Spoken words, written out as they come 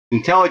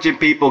Intelligent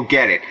people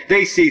get it.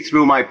 They see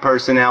through my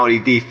personality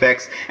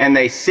defects, and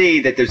they see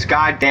that there's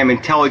goddamn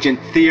intelligent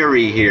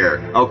theory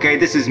here. Okay,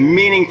 this is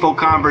meaningful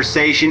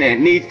conversation, and it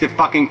needs to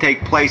fucking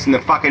take place, and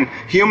the fucking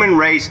human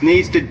race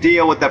needs to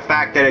deal with the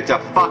fact that it's a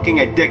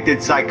fucking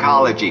addicted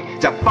psychology.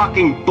 It's a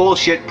fucking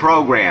bullshit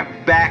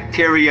program.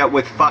 Bacteria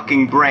with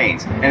fucking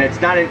brains. And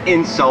it's not an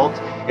insult.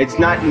 It's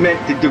not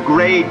meant to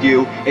degrade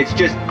you. It's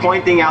just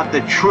pointing out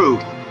the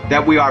truth.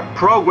 That we are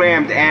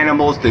programmed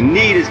animals, the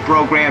need is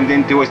programmed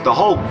into us, the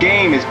whole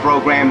game is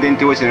programmed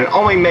into us, and it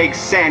only makes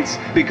sense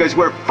because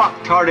we're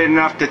fucktarded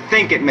enough to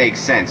think it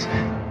makes sense.